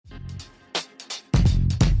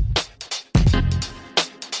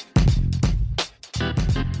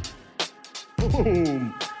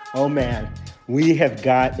Boom! Oh man, we have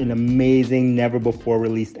got an amazing, never before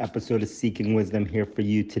released episode of Seeking Wisdom here for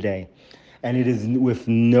you today. And it is with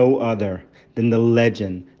no other than the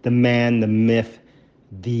legend, the man, the myth,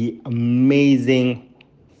 the amazing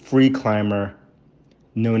free climber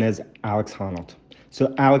known as Alex Honnold.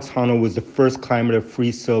 So Alex Honnold was the first climber to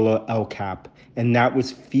free solo El Cap, and that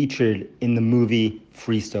was featured in the movie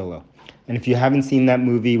Free Solo. And if you haven't seen that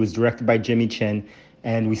movie, it was directed by Jimmy Chin,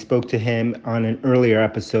 and we spoke to him on an earlier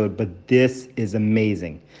episode, but this is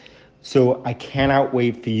amazing. So I cannot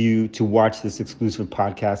wait for you to watch this exclusive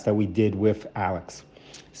podcast that we did with Alex.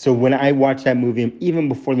 So when I watched that movie, even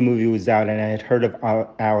before the movie was out, and I had heard of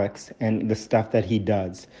Alex and the stuff that he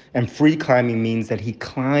does, and free climbing means that he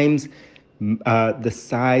climbs the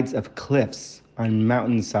sides of cliffs on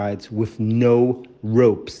mountainsides with no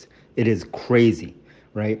ropes. It is crazy,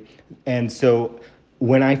 right? And so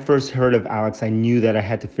when I first heard of Alex, I knew that I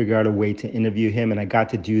had to figure out a way to interview him, and I got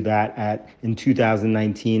to do that in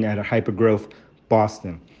 2019 at a Hypergrowth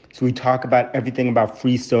Boston. So we talk about everything about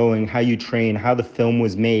free soloing, how you train, how the film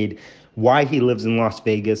was made, why he lives in Las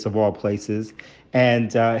Vegas, of all places,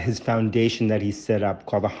 and his foundation that he set up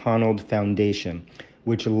called the Honnold Foundation,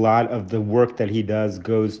 which a lot of the work that he does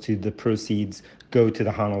goes to the proceeds go to the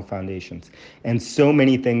Honnold Foundations. And so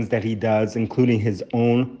many things that he does, including his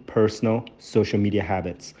own personal social media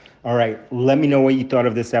habits. All right, let me know what you thought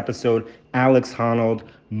of this episode. Alex Honnold,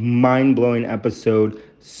 mind-blowing episode.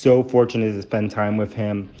 So fortunate to spend time with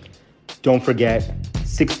him. Don't forget,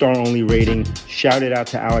 6-star only rating. Shout it out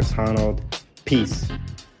to Alex Honnold. Peace.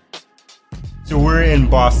 So we're in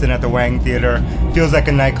Boston at the Wang Theater. Feels like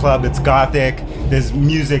a nightclub. It's gothic. There's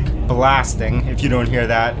music blasting, if you don't hear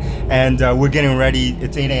that. And we're getting ready.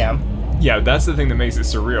 It's 8 a.m. Yeah, that's the thing that makes it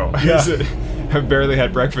surreal. Yeah. I've barely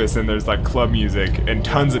had breakfast, and there's like club music and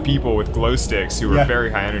tons of people with glow sticks who are very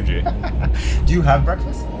high energy. Do you have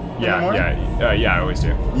breakfast? Yeah, I always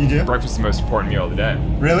do. You do? Breakfast is the most important meal of the day.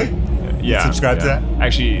 Really? Yeah. You subscribe to that?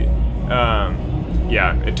 Actually,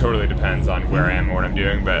 yeah, it totally depends on where I am and what I'm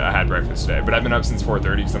doing, but I had breakfast today. But I've been up since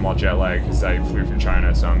 4:30 because I'm all jet lagged because I flew from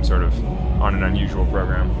China, so I'm sort of on an unusual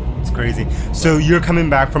program. It's crazy. So you're coming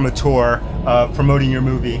back from a tour promoting your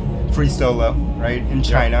movie, Free Solo, right, in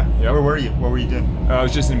China. Yep. Where were you? What were you doing? I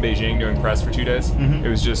was just in Beijing doing press for 2 days. Mm-hmm. It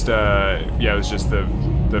was just,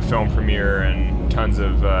 the film premiere and tons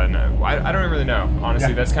of, I don't really know.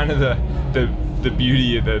 Honestly, that's kind of the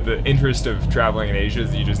beauty, the interest of traveling in Asia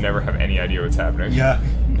is that you just never have any idea what's happening. Yeah.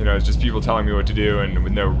 You know, it's just people telling me what to do and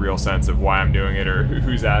with no real sense of why I'm doing it or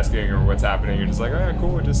who's asking or what's happening. You're just like, oh,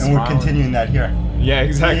 cool, just And we're continuing that here. Yeah,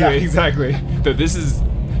 exactly. Though this is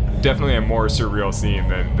definitely a more surreal scene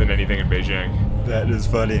than anything in Beijing. That is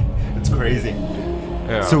funny. It's crazy.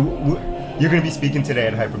 Yeah. So you're going to be speaking today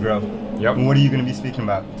at Hypergrowth. Yep. And what are you going to be speaking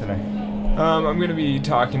about today? I'm going to be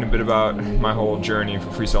talking a bit about my whole journey for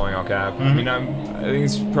free soloing El Cap. Mm-hmm. I mean, I think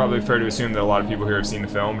it's probably fair to assume that a lot of people here have seen the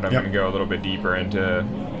film, but I'm going to go a little bit deeper into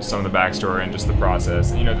some of the backstory and just the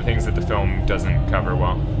process. You know, the things that the film doesn't cover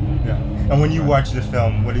well. Yeah. And when you watch the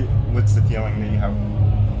film, what's the feeling that you have?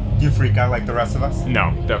 Do you freak out like the rest of us?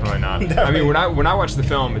 No, definitely not. I mean, when I watch the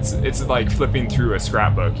film, it's like flipping through a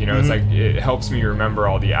scrapbook. You know, It's like it helps me remember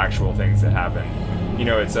all the actual things that happen. You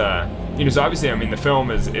know, it's so obviously, I mean, the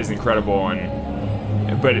film is incredible,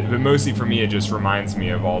 but mostly for me, it just reminds me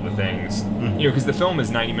of all the things. You know, because the film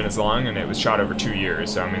is 90 minutes long and it was shot over 2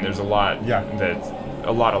 years. So I mean, there's a lot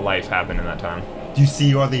a lot of life happened in that time. Do you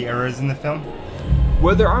see all the errors in the film?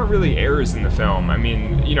 Well, there aren't really errors in the film. I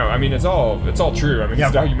mean, it's all true. I mean, it's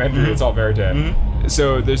a documentary. It's all verite.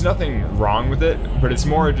 So there's nothing wrong with it, but it's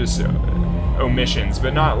more just omissions,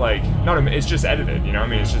 but it's just edited. You know, I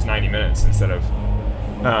mean, it's just 90 minutes instead of.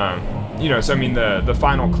 So I mean, the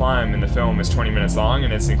final climb in the film is 20 minutes long,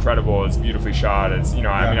 and it's incredible. It's beautifully shot. It's, I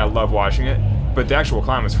mean, I love watching it. But the actual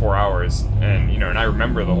climb was 4 hours, and and I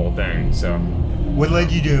remember the whole thing. So, what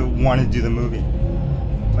led you to want to do the movie?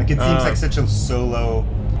 Like, it seems like such a solo.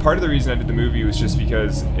 Part of the reason I did the movie was just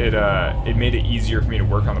because it made it easier for me to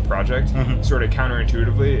work on the project, sort of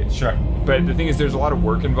counterintuitively. Sure. But the thing is, there's a lot of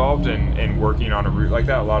work involved in working on a route like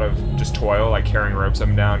that. A lot of just toil, like carrying ropes up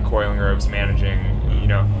and down, coiling ropes, managing,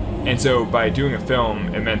 And so by doing a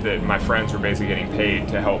film, it meant that my friends were basically getting paid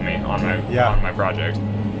to help me on my project.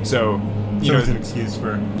 So it's an excuse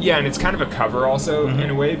for... Yeah, and it's kind of a cover also, in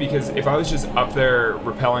a way, because if I was just up there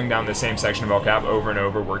rappelling down the same section of El Cap over and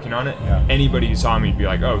over working on it, anybody who saw me would be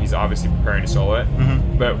like, oh, he's obviously preparing to solo it.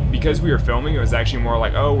 But because we were filming, it was actually more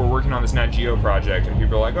like, oh, we're working on this Nat Geo project, and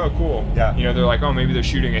people are like, oh, cool. Yeah. They're like, oh, maybe they're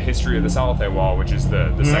shooting a history of the Salate wall, which is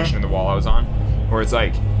the section of the wall I was on, where it's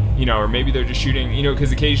like, you know, or maybe they're just shooting, you know,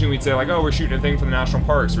 because occasionally we'd say like, oh, we're shooting a thing for the national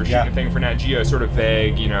parks, we're shooting a thing for Nat Geo, sort of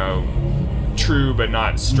vague, you know, true but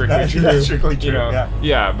not strictly true. That's strictly true. You know?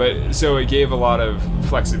 Yeah. But so it gave a lot of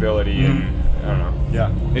flexibility and I don't know.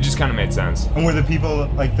 Yeah. It just kind of made sense. And were the people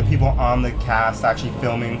on the cast actually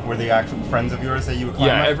filming, were they actual friends of yours that you would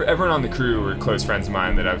climb with? Everyone on the crew were close friends of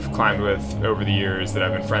mine that I've climbed with over the years, that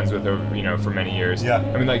I've been friends with over, you know, for many years. Yeah.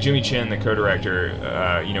 I mean, like Jimmy Chin, the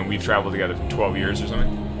co-director, you know, we've traveled together for 12 years or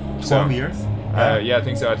something. 12 years? Yeah, I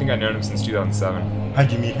think so. I think I've known him since 2007.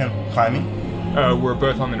 How'd you meet him? Climbing? We're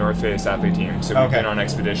both on the North Face athlete team, so we've been on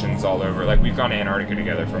expeditions all over. Like, we've gone to Antarctica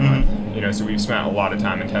together for a month, you know, so we've spent a lot of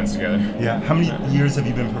time in tents together. Yeah. How many years have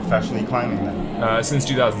you been professionally climbing then? Since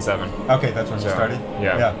 2007. Okay, that's when you started?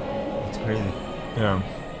 Yeah. Yeah. That's crazy. Yeah.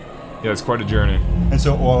 Yeah, it's quite a journey. And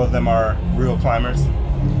so all of them are real climbers?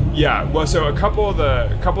 Yeah. Well, so a couple of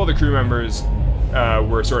the crew members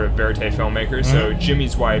were sort of verite filmmakers. So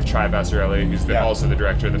Jimmy's wife, Chai Bassarelli, who's also the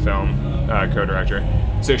director of the film, co-director.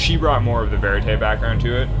 So she brought more of the verite background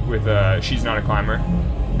to it. With she's not a climber,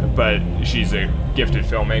 but she's a gifted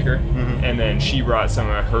filmmaker. And then she brought some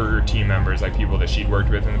of her team members, like people that she'd worked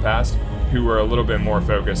with in the past, who were a little bit more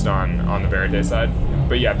focused on the verite side.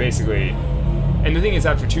 But yeah, basically. And the thing is,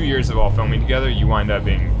 after 2 years of all filming together, you wind up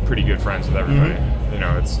being pretty good friends with everybody. You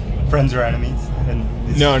know, it's friends or enemies?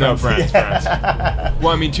 No, friends. Well,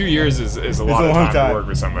 I mean, 2 years is a lot of time to work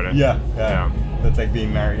with somebody. Yeah. That's like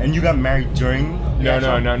being married. And you got married during? No,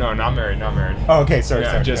 not married. Oh, okay,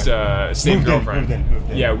 sorry. Just same girlfriend. Moved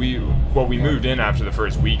in. Yeah, we moved in after the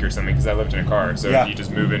first week or something because I lived in a car. So if you just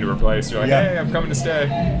move into a place, you're like, hey, I'm coming to stay.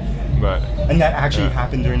 And that actually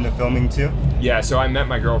happened during the filming too? Yeah, so I met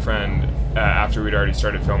my girlfriend after we'd already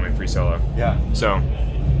started filming Free Solo. Yeah. So,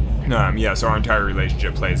 so our entire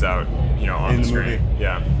relationship plays out, you know, on the screen. Movie.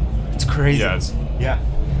 Yeah. It's crazy. Yeah.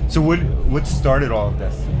 So what started all of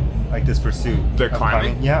this? Like this pursuit? The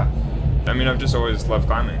climbing? Yeah. I mean, I've just always loved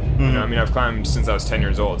climbing. You know, I mean, I've climbed since I was 10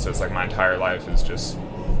 years old, so it's like my entire life is just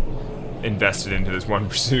invested into this one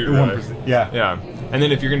pursuit. Really. Yeah. And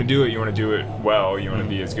then if you're going to do it, you want to do it well. You want to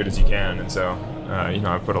be as good as you can. And so, you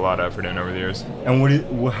know, I've put a lot of effort in over the years.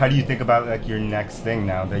 And how do you think about like your next thing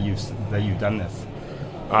now that you've done this?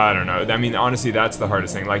 I don't know. I mean, honestly, that's the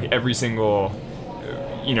hardest thing. Like every single,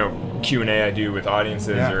 you know, Q&A I do with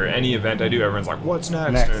audiences or any event I do, everyone's like, what's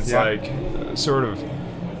next? And it's like, sort of,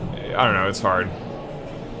 I don't know, it's hard.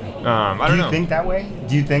 I don't know. Do you think that way?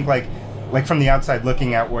 Do you think like from the outside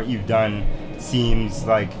looking at what you've done, seems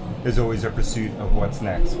like there's always a pursuit of what's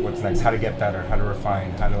next, how to get better, how to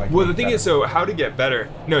refine, how to like. Well, the thing is, so how to get better.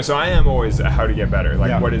 No, so I am always how to get better.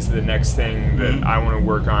 Like, what is the next thing that I want to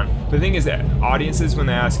work on? But the thing is that audiences, when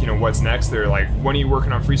they ask, you know, what's next, they're like, when are you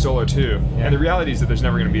working on Free Solo 2? Yeah. And the reality is that there's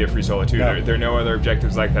never going to be a Free Solo 2. No. There are no other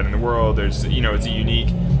objectives like that in the world. There's, you know, it's a unique,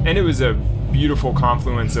 and it was a beautiful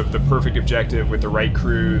confluence of the perfect objective with the right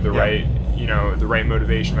crew, the right, you know, the right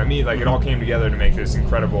motivation. I mean, like it all came together to make this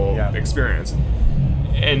incredible experience.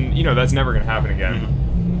 And, you know, that's never going to happen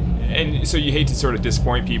again. And so you hate to sort of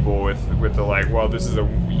disappoint people with the like, well, this is a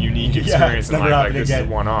unique experience in life, like this is a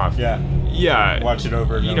one-off. Yeah. Watch it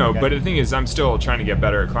over and you know, but the thing is, I'm still trying to get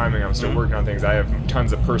better at climbing. I'm still working on things. I have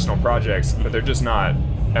tons of personal projects, but they're just not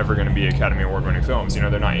ever going to be Academy Award-winning films. You know,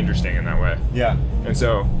 they're not interesting in that way. Yeah. And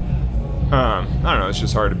so, I don't know, it's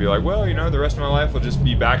just hard to be like, well, you know, the rest of my life will just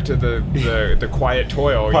be back to the quiet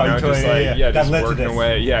toil, you know, just like, just working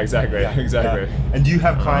away. Yeah, exactly. And do you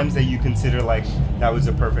have climbs that you consider like, that was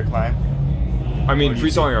a perfect climb? I mean, Free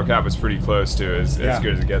Soloing El Cap was pretty close to as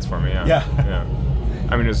good as it gets for me, yeah.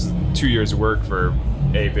 I mean, it was 2 years of work for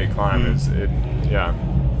a big climb,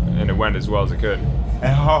 and it went as well as it could.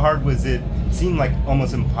 And how hard was it? It seemed like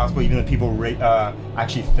almost impossible, even the people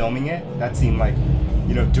actually filming it, that seemed like,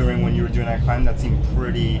 you know, during when you were doing that climb, that seemed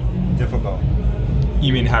pretty difficult.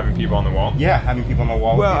 You mean having people on the wall? Yeah, having people on the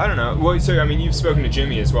wall. Well, I don't know. Well, so, I mean, you've spoken to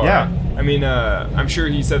Jimmy as well, right? I mean, I'm sure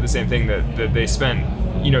he said the same thing, that they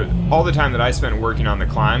spent, you know, all the time that I spent working on the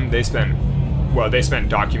climb, they spent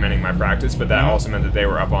documenting my practice, but that also meant that they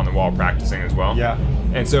were up on the wall practicing as well. Yeah.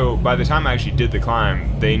 And so by the time I actually did the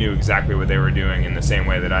climb, they knew exactly what they were doing in the same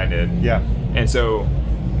way that I did. Yeah. And so,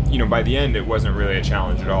 you know, by the end, it wasn't really a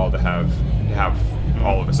challenge at all to have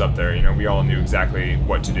all of us up there. You know, we all knew exactly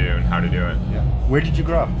what to do and how to do it. Yeah. Where did you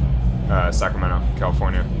grow up? Sacramento,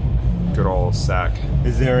 California. Good old Sac.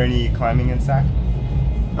 Is there any climbing in Sac?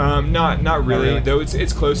 Not really. Though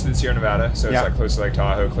it's close to the Sierra Nevada, so it's like close to Lake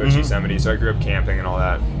Tahoe, close to Yosemite. So I grew up camping and all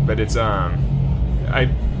that. But it's I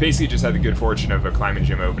basically just had the good fortune of a climbing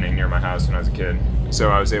gym opening near my house when I was a kid. So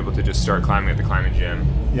I was able to just start climbing at the climbing gym.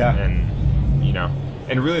 Yeah. And you know,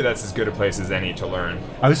 And really, that's as good a place as any to learn.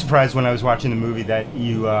 I was surprised when I was watching the movie that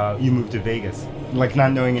you moved to Vegas, like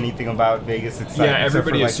not knowing anything about Vegas. It's yeah,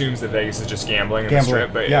 everybody assumes that Vegas is just gambling and the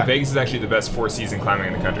Strip, but Vegas is actually the best four-season climbing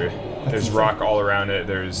in the country. There's rock all around it.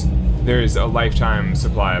 There's a lifetime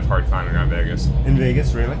supply of hard climbing around Vegas. In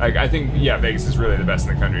Vegas, really? I think Vegas is really the best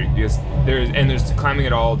in the country because there's climbing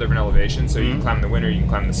at all different elevations. So you can climb in the winter, you can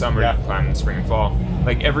climb in the summer, you can climb in the spring and fall.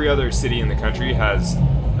 Like every other city in the country has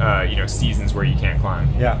seasons where you can't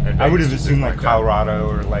climb. Yeah, I would have assumed like Colorado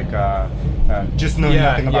or like just knowing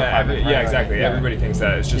nothing about climbing. Yeah, exactly. Everybody thinks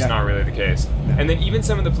that. It's just not really the case. Yeah. And then even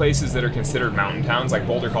some of the places that are considered mountain towns, like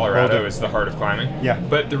Boulder, Colorado, is the heart of climbing. Yeah.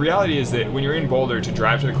 But the reality is that when you're in Boulder, to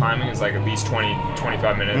drive to the climbing is like at least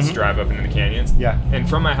 20-25 minutes drive up into the canyons. Yeah. And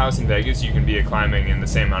from my house in Vegas, you can be at climbing in the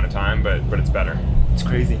same amount of time, but it's better. It's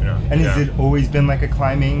crazy. And has it always been like a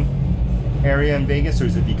climbing area in Vegas, or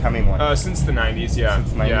is it becoming one? Since the 90s, yeah.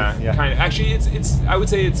 Since the 90s, yeah. Kind of. Actually, it's. I would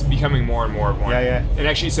say it's becoming more and more of one. Yeah. And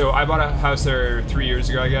actually, so I bought a house there 3 years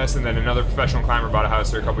ago, I guess, and then another professional climber bought a house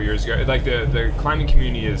there a couple years ago. Like the climbing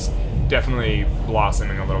community is definitely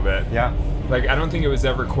blossoming a little bit. Yeah. Like I don't think it was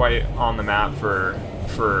ever quite on the map for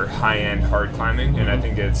high-end hard climbing, and I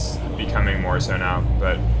think it's becoming more so now.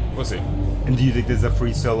 But we'll see. And do you think there's a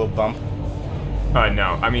free solo bump?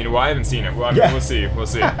 No. I mean, I haven't seen it. Well, I mean, we'll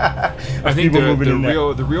see. I think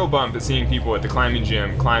the real bump is seeing people at the climbing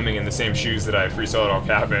gym climbing in the same shoes that I free soloed all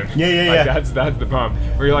cap in. Yeah. That's the bump.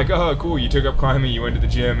 Where you're like, oh, cool, you took up climbing, you went to the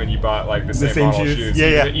gym, and you bought like the same model shoes.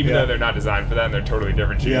 Even though they're not designed for that, and they're totally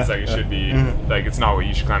different shoes. Like it should be, like it's not what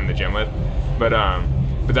you should climb in the gym with.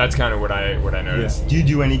 But that's kind of what I noticed. Yeah. Do you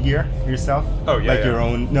do any gear yourself? Oh yeah. Like your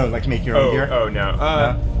own? No, like make your own gear. Oh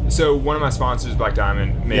no. So one of my sponsors, Black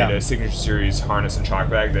Diamond, made a signature series harness and chalk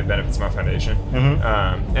bag that benefits my foundation.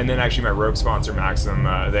 And then actually my rope sponsor, Maxim,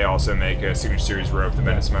 they also make a signature series rope that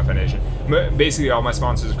benefits my foundation. But basically all my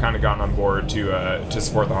sponsors have kind of gotten on board to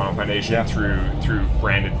support the Honnold Foundation through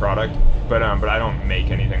branded product. But I don't make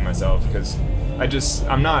anything myself because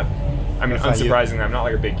I'm not. I mean, unsurprisingly, I'm not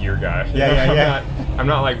like a big gear guy. I'm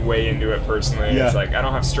not like way into it personally. It's like I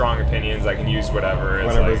don't have strong opinions. I can use whatever.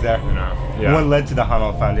 Whatever's there. What led to the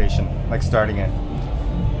Honnold Foundation, like starting it?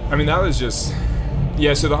 I mean, that was just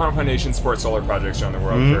so the Honnold Foundation supports solar projects around the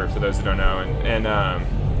world for those who don't know, and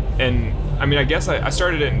I mean, I guess I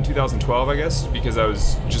started it in 2012, I guess, because I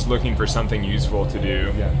was just looking for something useful to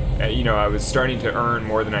do. I was starting to earn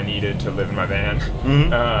more than I needed to live in my van,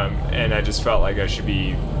 and I just felt like I should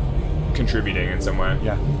be contributing in some way.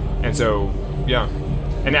 And so,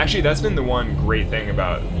 and actually that's been the one great thing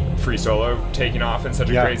about free solo taking off in such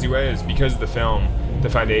a crazy way is because of the film, the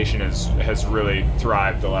foundation has really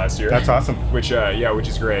thrived the last year. That's awesome. Which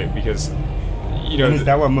is great because and is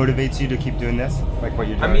that what motivates you to keep doing this, like what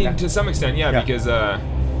you're doing? I mean, to some extent, because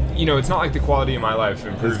it's not like the quality of my life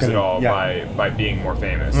improves at all by being more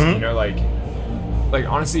famous. Like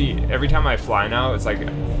honestly, every time I fly now, it's like.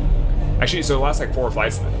 Actually, so the last like 4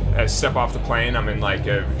 flights, I step off the plane, I'm in like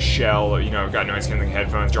a shell, I've got noise canceling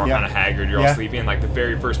headphones, you're all kind of haggard, you're all sleepy, and like the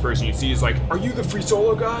very first person you see is like, are you the free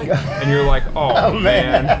solo guy? And you're like, oh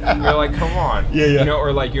man. You're like, come on.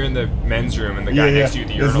 Or like you're in the men's room and the guy next to you at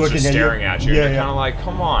the urinal is just staring at you. And you're kind of like,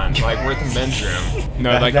 come on, like we're at the men's room.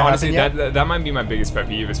 No, like honestly, that might be my biggest pet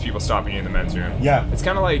peeve is people stopping you in the men's room. It's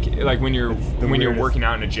kind of like when you're working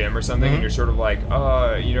out in a gym or something and you're sort of like,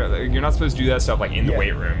 you're not supposed to do that stuff like in the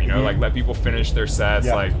weight room, like let people finish their sets,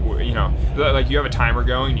 like you have a timer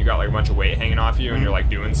going, you got like a bunch of weight hanging off you, and you're like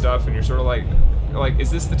doing stuff, and you're sort of like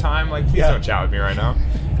is this the time? Like, please don't chat with me right now,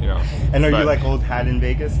 And are you like old hat in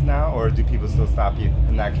Vegas now, or do people still stop you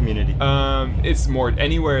in that community? It's more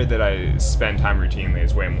anywhere that I spend time routinely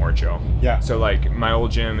is way more chill. So like my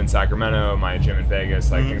old gym in Sacramento, my gym in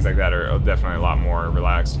Vegas, like things like that are definitely a lot more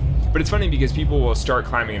relaxed. But it's funny because people will start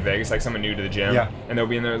climbing in Vegas, like someone new to the gym, and they'll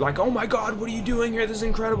be in there like, oh my God, what are you doing here? This is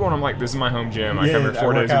incredible. And I'm like, this is my home gym. I come here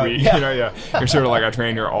 4 days a week. You're sort of like, I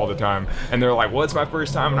train here all the time. And they're like, well, it's my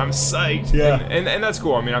first time and I'm psyched. And that's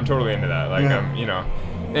cool. I mean, I'm totally into that. Like,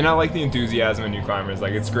 and I like the enthusiasm of new climbers.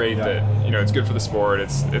 Like, it's great that, it's good for the sport.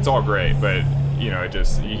 It's all great, but you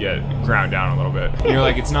get ground down a little bit. And you're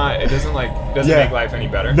like, it doesn't make life any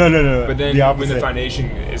better. No. But then when the foundation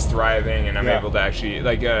is thriving and I'm able to actually,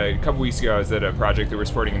 like a couple weeks ago I was at a project that we're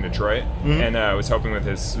supporting in Detroit, and I was helping with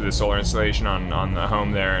the solar installation on the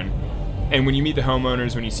home there, and when you meet the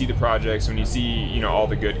homeowners, when you see the projects, when you see all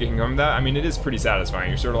the good that can come from that, I mean, it is pretty satisfying.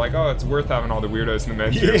 You're sort of like, oh, it's worth having all the weirdos in the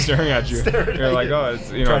men's room staring at you. You're like, oh, it's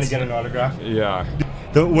trying to get an autograph.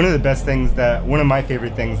 One of the best things one of my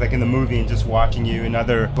favorite things, like in the movie and just watching you in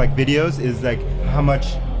other like videos, is like how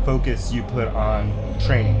much focus you put on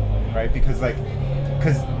training, right? Because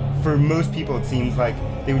for most people it seems like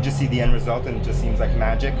they would just see the end result and it just seems like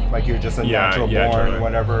magic, like you're just a natural born totally.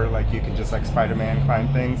 whatever, like you can just like Spider-Man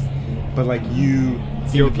climb things, but like you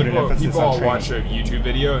seem to put an emphasis people on all training. watch a YouTube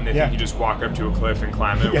video and they think you just walk up to a cliff and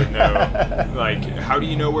climb it with no, like, how do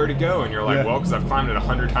you know where to go? And you're like, well, because I've climbed it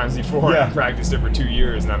 100 times before, and I've practiced it for 2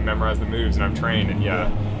 years, and I've memorized the moves, and I'm trained, and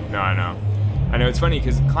no, I know it's funny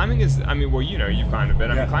because climbing is, I mean, well, you know, you've climbed a bit.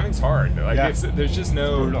 I mean, climbing's hard. Like, there's just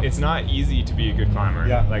no, it's not easy to be a good climber.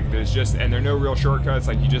 Like, there's just, and there are no real shortcuts.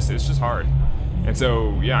 Like, it's just hard. And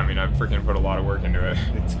so, I mean, I've freaking put a lot of work into it.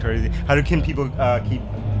 It's crazy. How can people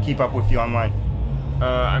keep up with you online?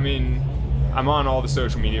 I mean, I'm on all the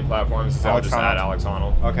social media platforms. It's all just at Alex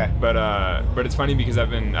Honnold. Okay. But it's funny because I've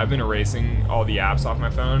been erasing all the apps off my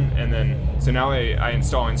phone, and then so now I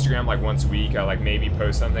install Instagram like once a week. I like maybe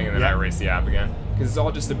post something and then I erase the app again because it's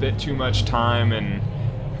all just a bit too much time, and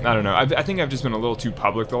I don't know. I think I've just been a little too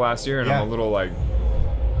public the last year, and I'm a little like,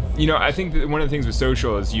 you know, I think that one of the things with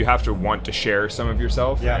social is you have to want to share some of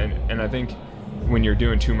yourself, and I think when you're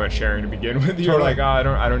doing too much sharing to begin with, you're like, oh,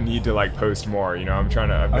 I don't need to like post more, you know. I'm trying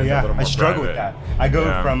to. I've been a little more I struggle with private. that. I go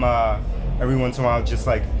from every once in a while just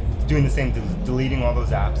like doing the same, deleting all those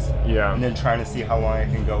apps, and then trying to see how long I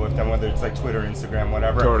can go with them, whether it's like Twitter, Instagram,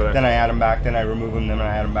 whatever. Totally. Then I add them back, then I remove them, then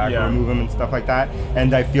I add them back, remove them, and stuff like that.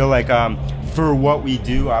 And I feel like for what we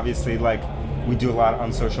do, obviously, like we do a lot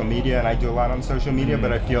on social media, and I do a lot on social media,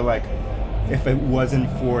 but I feel like if it wasn't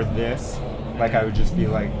for this, like I would just be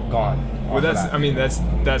like gone. Well, that's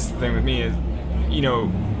the thing with me is, you know,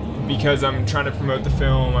 because I'm trying to promote the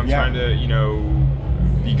film, I'm trying to, you know,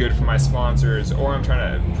 be good for my sponsors, or I'm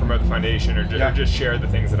trying to promote the foundation, or just share the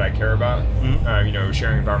things that I care about. You know,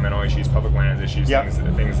 sharing environmental issues, public lands issues,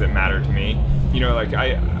 things that matter to me. You know, like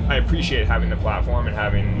I appreciate having the platform and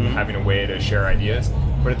having a way to share ideas.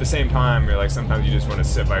 But at the same time, you're like, sometimes you just want to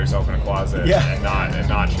sit by yourself in a closet and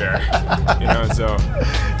not share. You know, so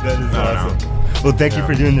that is awesome. Well, thank you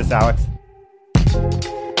for doing this, Alex.